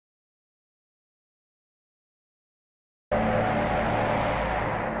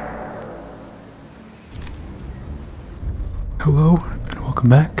Hello and welcome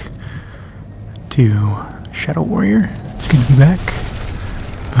back to Shadow Warrior. It's good to be back.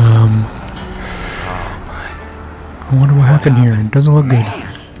 I wonder what happened here. It doesn't look good.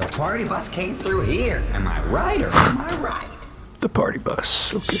 The party bus came through here. Am I right or am I right? The party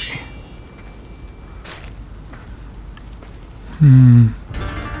bus. Okay.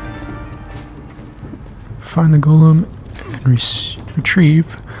 Find the golem and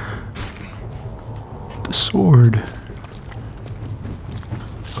retrieve the sword.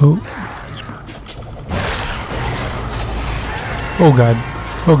 Oh. Oh god.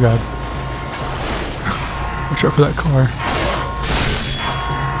 Oh god. Watch out for that car.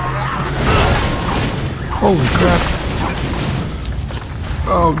 Holy crap.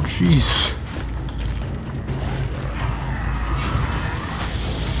 Oh jeez.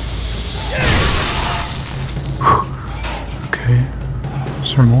 Okay.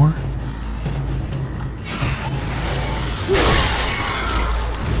 Is there more?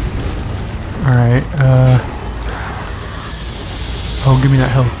 Alright, oh, give me that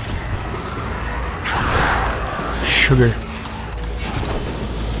health. Sugar.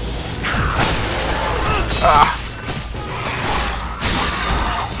 Ah!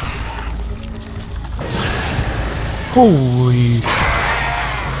 Holy...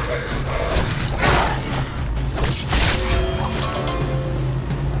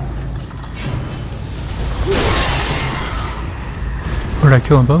 Where'd I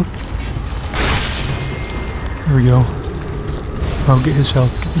kill them both? There we go. Oh, get his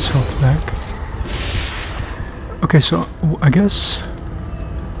health back. Okay, so I guess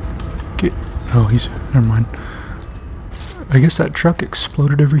oh, never mind. I guess that truck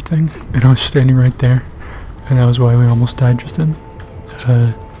exploded everything, and I was standing right there, and that was why we almost died just then.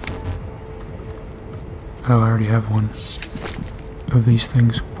 Oh, I already have one of these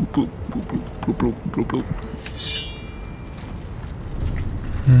things. Bloop, bloop, bloop, bloop, bloop, bloop, bloop.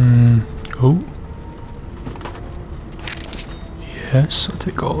 Oh. Yes, I'll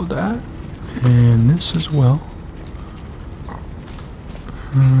take all of that. And this as well.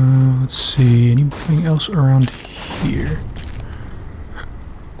 Let's see, anything else around here?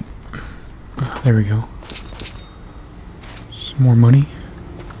 There we go. Some more money.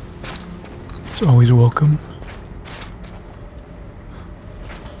 It's always welcome.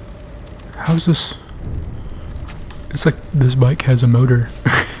 How's this? It's like this bike has a motor.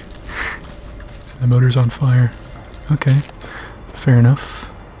 The motor's on fire. Okay. Fair enough.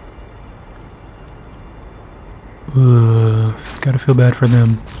 Gotta feel bad for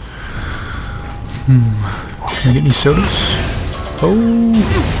them. Can I get any sodas? Oh!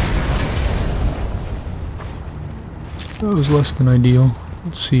 That was less than ideal.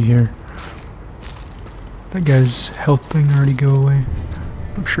 Let's see here. That guy's health thing already go away?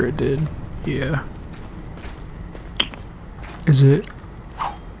 I'm sure it did. Yeah. Is it?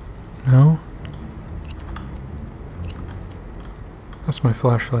 No? That's my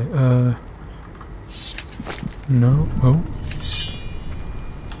flashlight. No. Oh.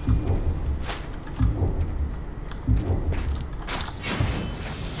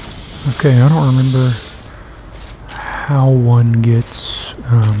 Okay, I don't remember how one gets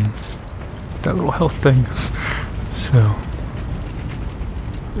that little health thing. So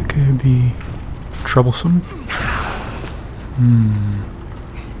that could be troublesome.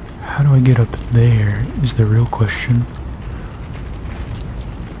 How do I get up there is the real question.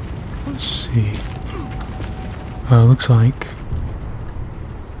 Let's see. Looks like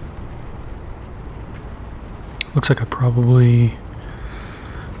I probably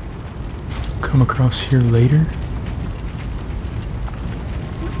come across here later.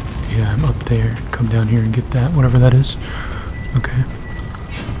 Yeah, I'm up there. Come down here and get that, whatever that is. Okay.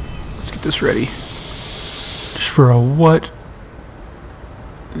 Let's get this ready. Just for a what?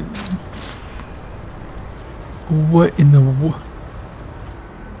 What in the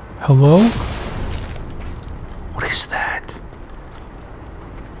Hello? What is that?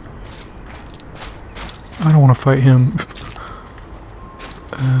 I don't want to fight him.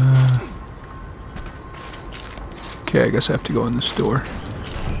 Okay, I guess I have to go in this door.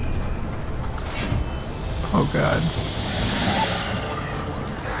 Oh god.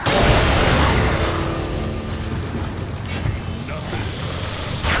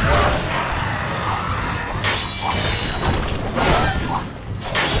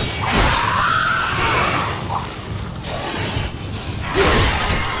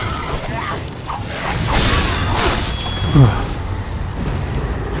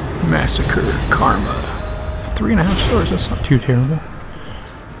 Massacre Karma. 3.5 stars, that's not too terrible.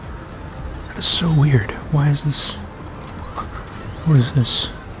 That is so weird. Why is this? What is this?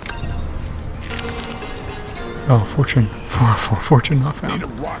 Oh, fortune. Fortune not found. Need a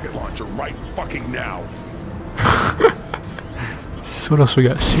rocket launcher right fucking now. So what else we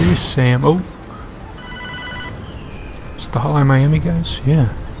got? Serious Sam. Oh. Is it the Hotline Miami guys?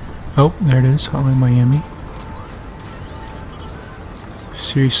 Yeah. Oh, there it is. Hotline Miami.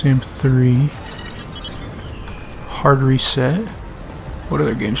 Serious Sam 3. Hard Reset. What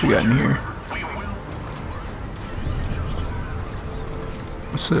other games we got in here?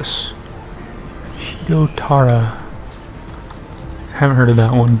 What's this? Hito Tara. Haven't heard of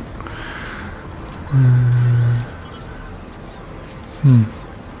that one.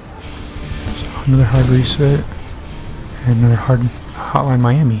 Another Hard Reset. And another Hotline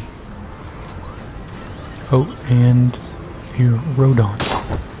Miami. Oh, and here, Rodon.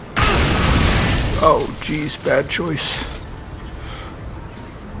 Oh, jeez, bad choice.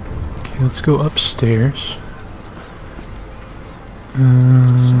 Okay, let's go upstairs.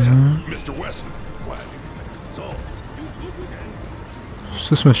 Mr. Wesson. What? So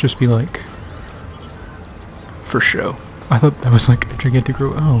this must just be like for show. I thought that was like a gigantic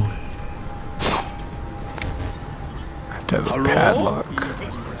room. Oh. I have to have a padlock.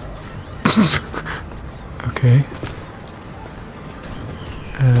 Okay.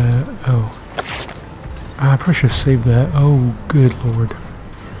 Oh. I probably should have saved that. Oh, good lord.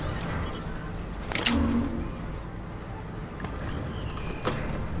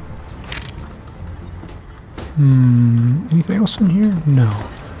 Anything else in here? No.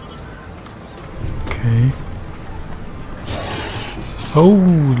 Okay. Oh!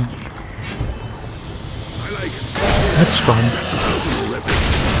 That's fun.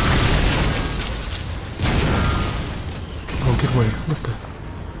 Oh, get away. What the?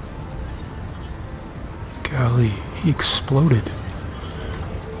 Golly, he exploded.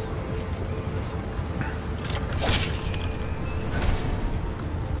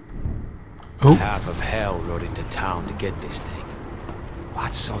 Oh. Half of hell rode into town to get this thing.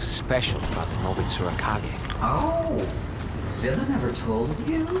 What's so special about the Nobitsura Kage? Oh, Zilla never told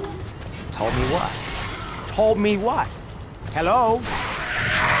you? Told me what? Told me what? Hello?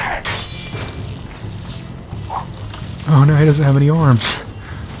 Oh no, he doesn't have any arms.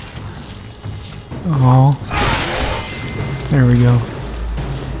 Oh. There we go.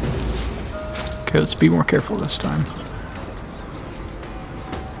 Okay, let's be more careful this time.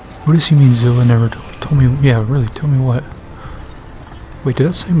 What does he mean Zilla never told me? Yeah, really, tell me what? Wait, did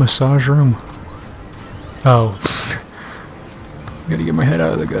that say massage room? Oh. Gotta get my head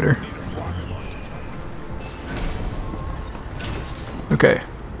out of the gutter. Okay.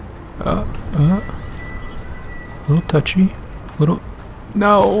 A little touchy. Little...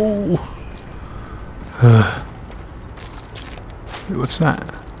 No! Wait, what's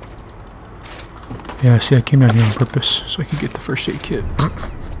that? Yeah, see, I came down here on purpose so I could get the first aid kit.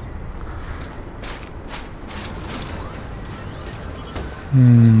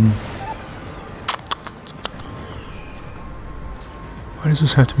 Why does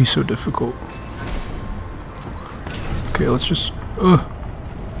this have to be so difficult? Okay, let's just... Oh!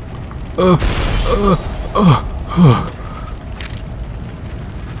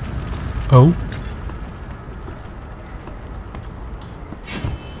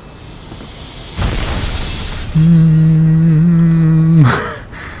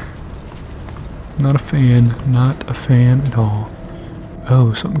 Not a fan. Not a fan at all.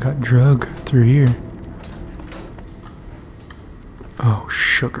 Oh, something got drug through here. Oh,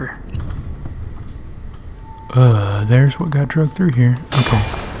 sugar. There's what got drug through here. Okay.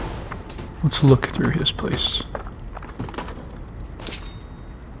 Let's look through his place.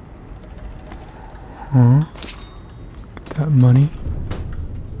 Get that money.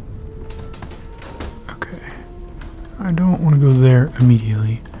 Okay. I don't want to go there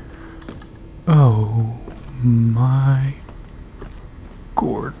immediately. Oh my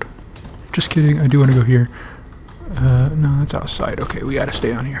gourd. Just kidding, I do want to go here. No, that's outside. Okay, we gotta stay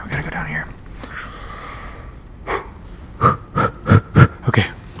down here. We gotta go down here. Okay.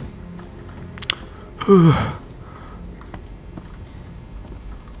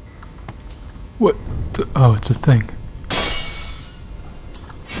 What the? Oh, it's a thing.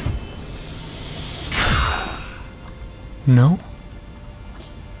 No?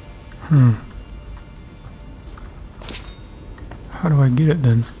 How do I get it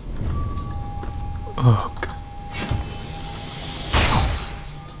then? Ugh.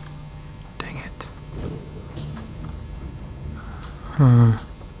 Dang it.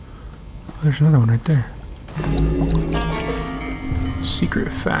 There's another one right there.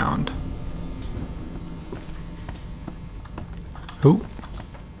 Secret found. Oh.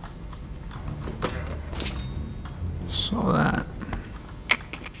 Saw that.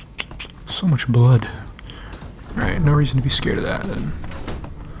 So much blood. Alright, no reason to be scared of that then.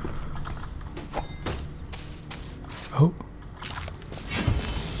 Oh.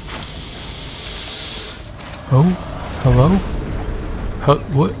 Oh, hello?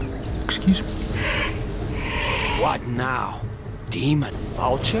 What? Excuse me? What now? Demon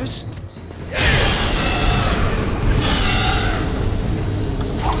vultures?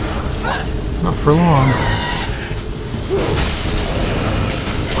 Not for long.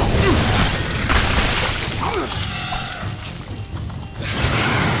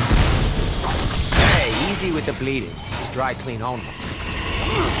 Hey, easy with the bleeding. Just dry clean only.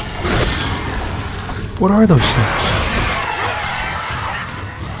 What are those things?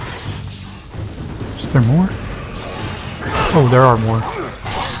 Is there more? Oh, there are more.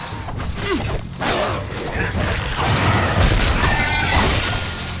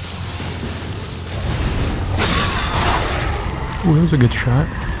 Oh, that was a good shot.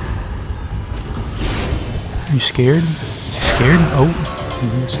 Are you scared? Is he scared? Oh,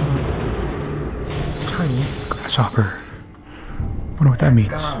 it's not. Tiny grasshopper. Wonder what that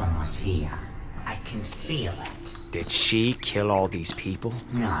means. Golem was here. I can feel it. Did she kill all these people?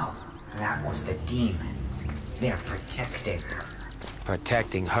 No, that was the demons. They're protecting her.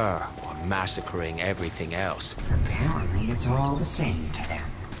 Protecting her or massacring everything else? Apparently, it's all the same to them.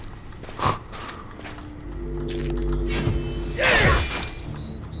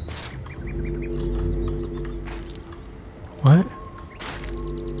 What?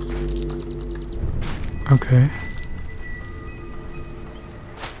 Okay.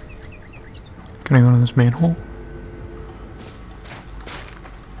 Can I go into this manhole?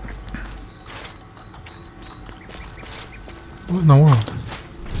 What in the world?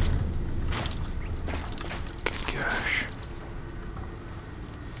 Good gosh.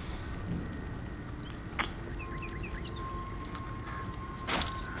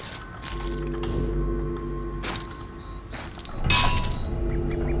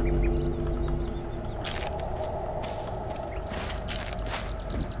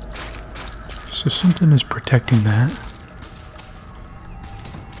 So something is protecting that.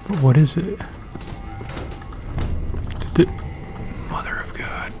 But what is it? Mother of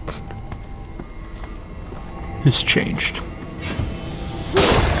God. This changed.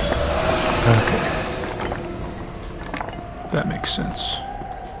 Okay. That makes sense.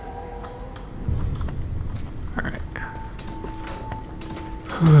 Alright.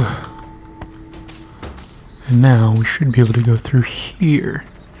 And now we should be able to go through here.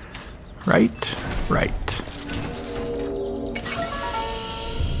 Right? Right.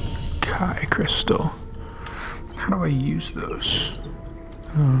 Kai crystal. How do I use those?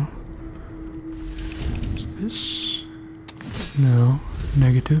 Oh. Is this? No.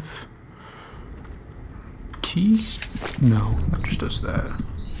 Negative. T? No, that just does that.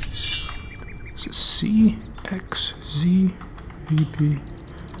 Is it C? X? Z? V? P?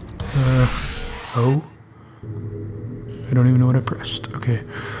 O? I don't even know what I pressed. Okay.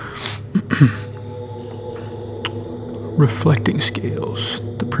 Reflecting scales.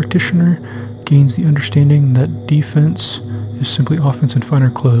 The practitioner gains the understanding that defense is simply offense in finer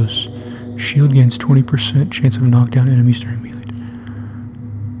clothes. Shield gains 20% chance of knockdown enemies during melee.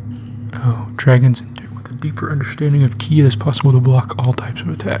 Oh, dragons with a deeper understanding of ki, it is possible to block all types of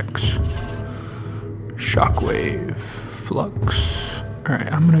attacks. Shockwave. Flux.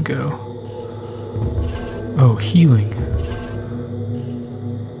 Alright, I'm gonna go. Oh, healing.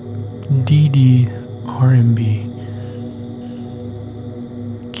 DD RMB.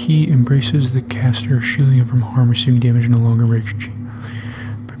 Ki embraces the caster, shielding him from harm, receiving damage no longer breaks.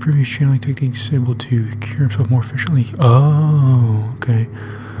 By previous channeling techniques, able to cure himself more efficiently. Oh, okay.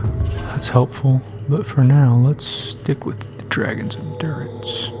 That's helpful. But for now, let's stick with the dragon's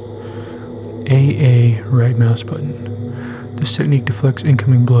endurance. AA right mouse button. This technique deflects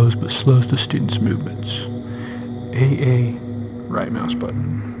incoming blows but slows the student's movements. AA right mouse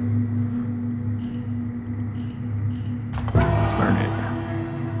button. Learn it.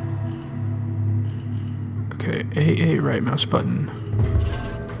 Okay, AA right mouse button.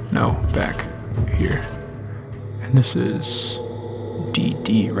 No, back here. And this is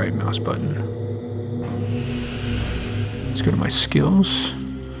DD right mouse button. Let's go to my skills.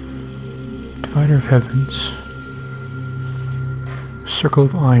 Divider of Heavens. Circle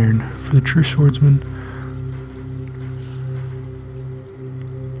of Iron. For the true swordsman.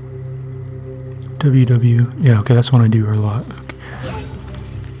 WW. Yeah, okay, that's one I do a lot. Okay.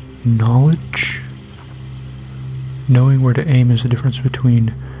 Knowledge. Knowing where to aim is the difference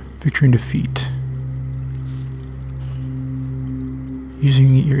between victory and defeat.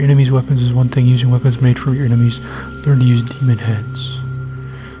 Using your enemy's weapons is one thing. Using weapons made from your enemies. Learn to use demon heads.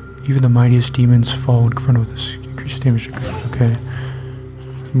 Even the mightiest demons fall in front of this. increase damage. Okay.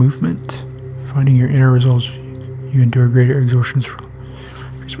 Movement. Finding your inner results, you endure greater exhaustions for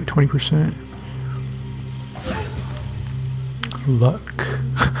increase by 20%. Luck.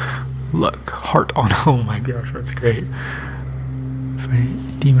 Luck. Heart on. Oh my gosh, that's great.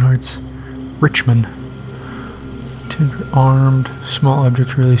 Demon Hearts. Richmond. Armed. Small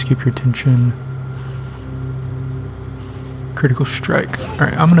objects really escape your attention. Critical strike.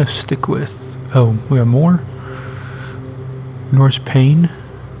 Alright, I'm gonna stick with... Oh, we have more? Norse Pain.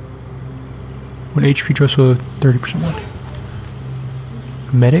 When HP drops with 30% more.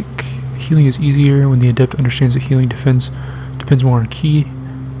 Medic. Healing is easier when the adept understands that healing depends more on key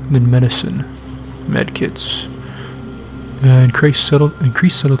than medicine. Medkits. Increased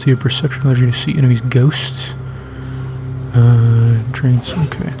subtlety of perception allows you to see enemies' ghosts. Drains.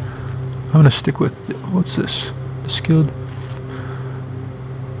 Okay. I'm gonna stick with... What's this? The skilled...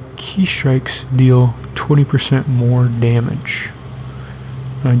 Key strikes deal 20% more damage.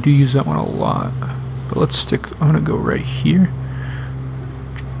 And I do use that one a lot. But let's stick... I'm gonna go right here.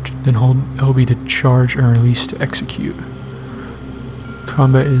 Then hold LB to charge and release to execute.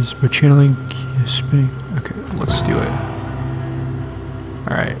 Combat is by channeling, spinning. Okay, let's do it.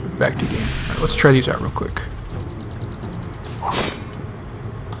 Alright, back to game. Alright, let's try these out real quick.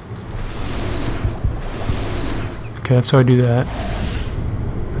 Okay, that's how I do that.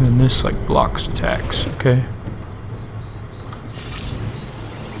 And this like blocks attacks, okay?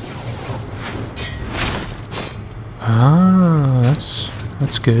 Ah,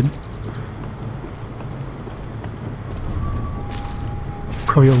 that's good.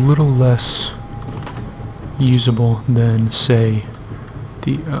 Probably a little less usable than, say,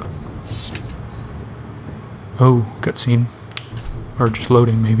 the oh, cutscene, or just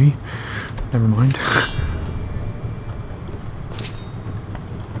loading maybe. Never mind.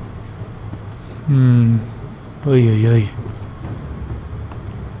 Oy.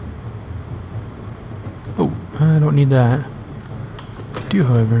 Oh, I don't need that. I do,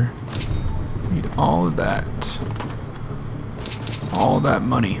 however, need all of that. All that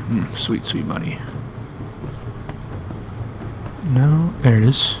money. Sweet, sweet money. No, there it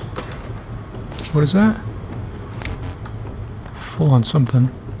is. What is that? Full on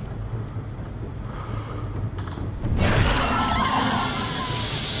something.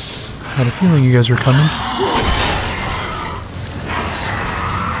 I had a feeling you guys were coming.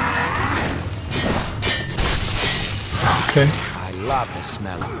 Okay. I love the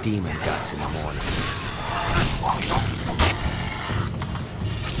smell of demon guts in the morning.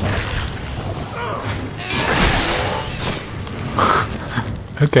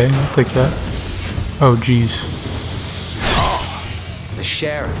 Okay, I'll take that. Oh, jeez. Oh, the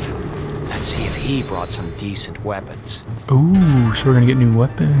sheriff. Let's see if he brought some decent weapons. Ooh, so we're gonna get new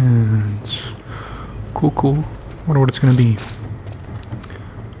weapons. Cool. Wonder what it's gonna be.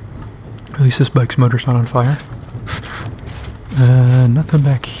 At least this bike's motor's not on fire. Nothing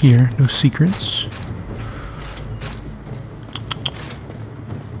back here. No secrets.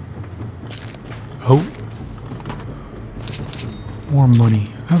 Oh. More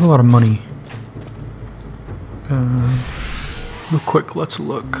money. I have a lot of money. Real quick, let's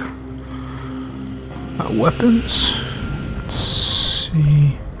look. Weapons. Let's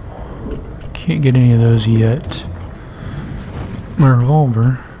see. Can't get any of those yet. My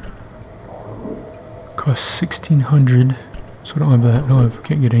revolver costs 1,600, so I don't have that.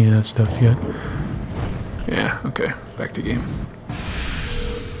 Can't get any of that stuff yet. Yeah. Okay. Back to game.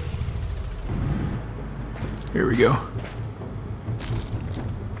 Here we go.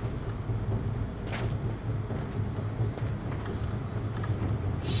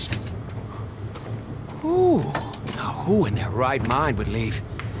 Ooh, now who in their right mind would leave?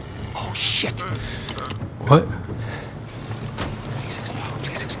 Oh shit! What? Please explode,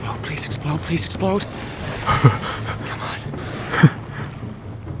 please explode, please explode, please explode. Come on.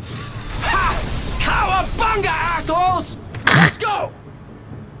 Ha! Cowabunga, assholes! Let's go!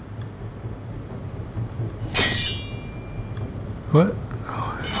 What?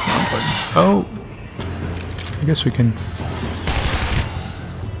 Oh. I guess we can.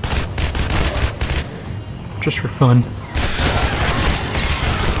 Just for fun.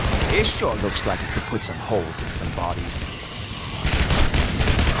 It sure looks like it could put some holes in some bodies.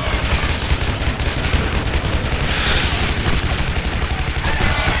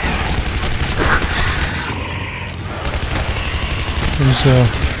 There's a...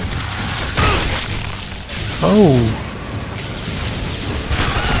 Oh!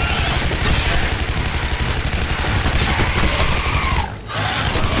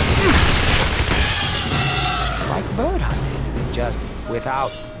 Like bird hunting, just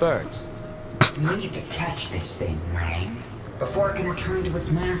without birds. You need to catch this thing, Rang, before it can return to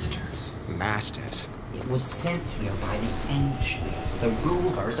its masters. Masters. It was sent here by the ancients, the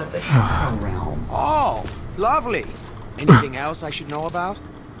rulers of the Shadow Realm. Oh, lovely. Anything else I should know about?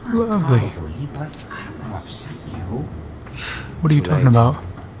 Lovely. Probably, but I don't want to upset you. What are you Too talking late. about?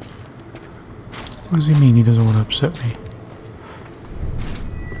 What does he mean he doesn't want to upset me?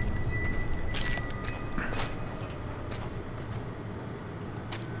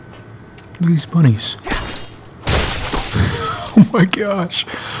 Look at these bunnies. Oh my gosh.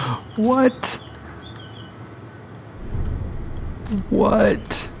 What?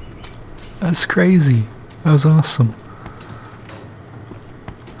 What? That's crazy. That was awesome.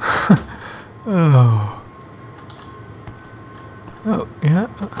 Oh. Oh, yeah.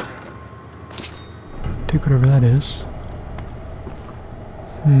 Take whatever that is.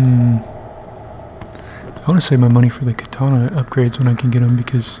 I want to save my money for the katana upgrades when I can get them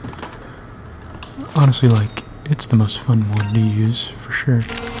because honestly, like, it's the most fun one to use for sure.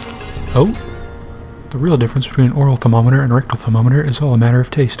 Oh, the real difference between an oral thermometer and a rectal thermometer is all a matter of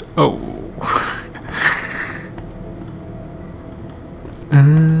taste. Oh.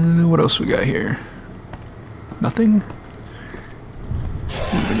 What else we got here? Nothing?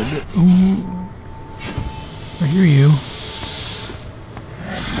 Ooh. I hear you.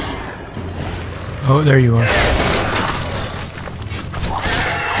 Oh, there you are.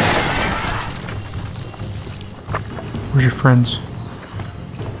 Where's your friends?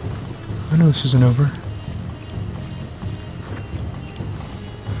 I know this isn't over.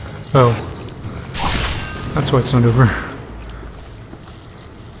 Oh. That's why it's not over.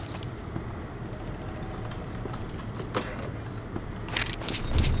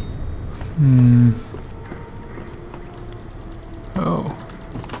 Oh.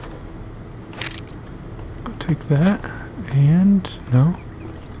 I'll take that. And no.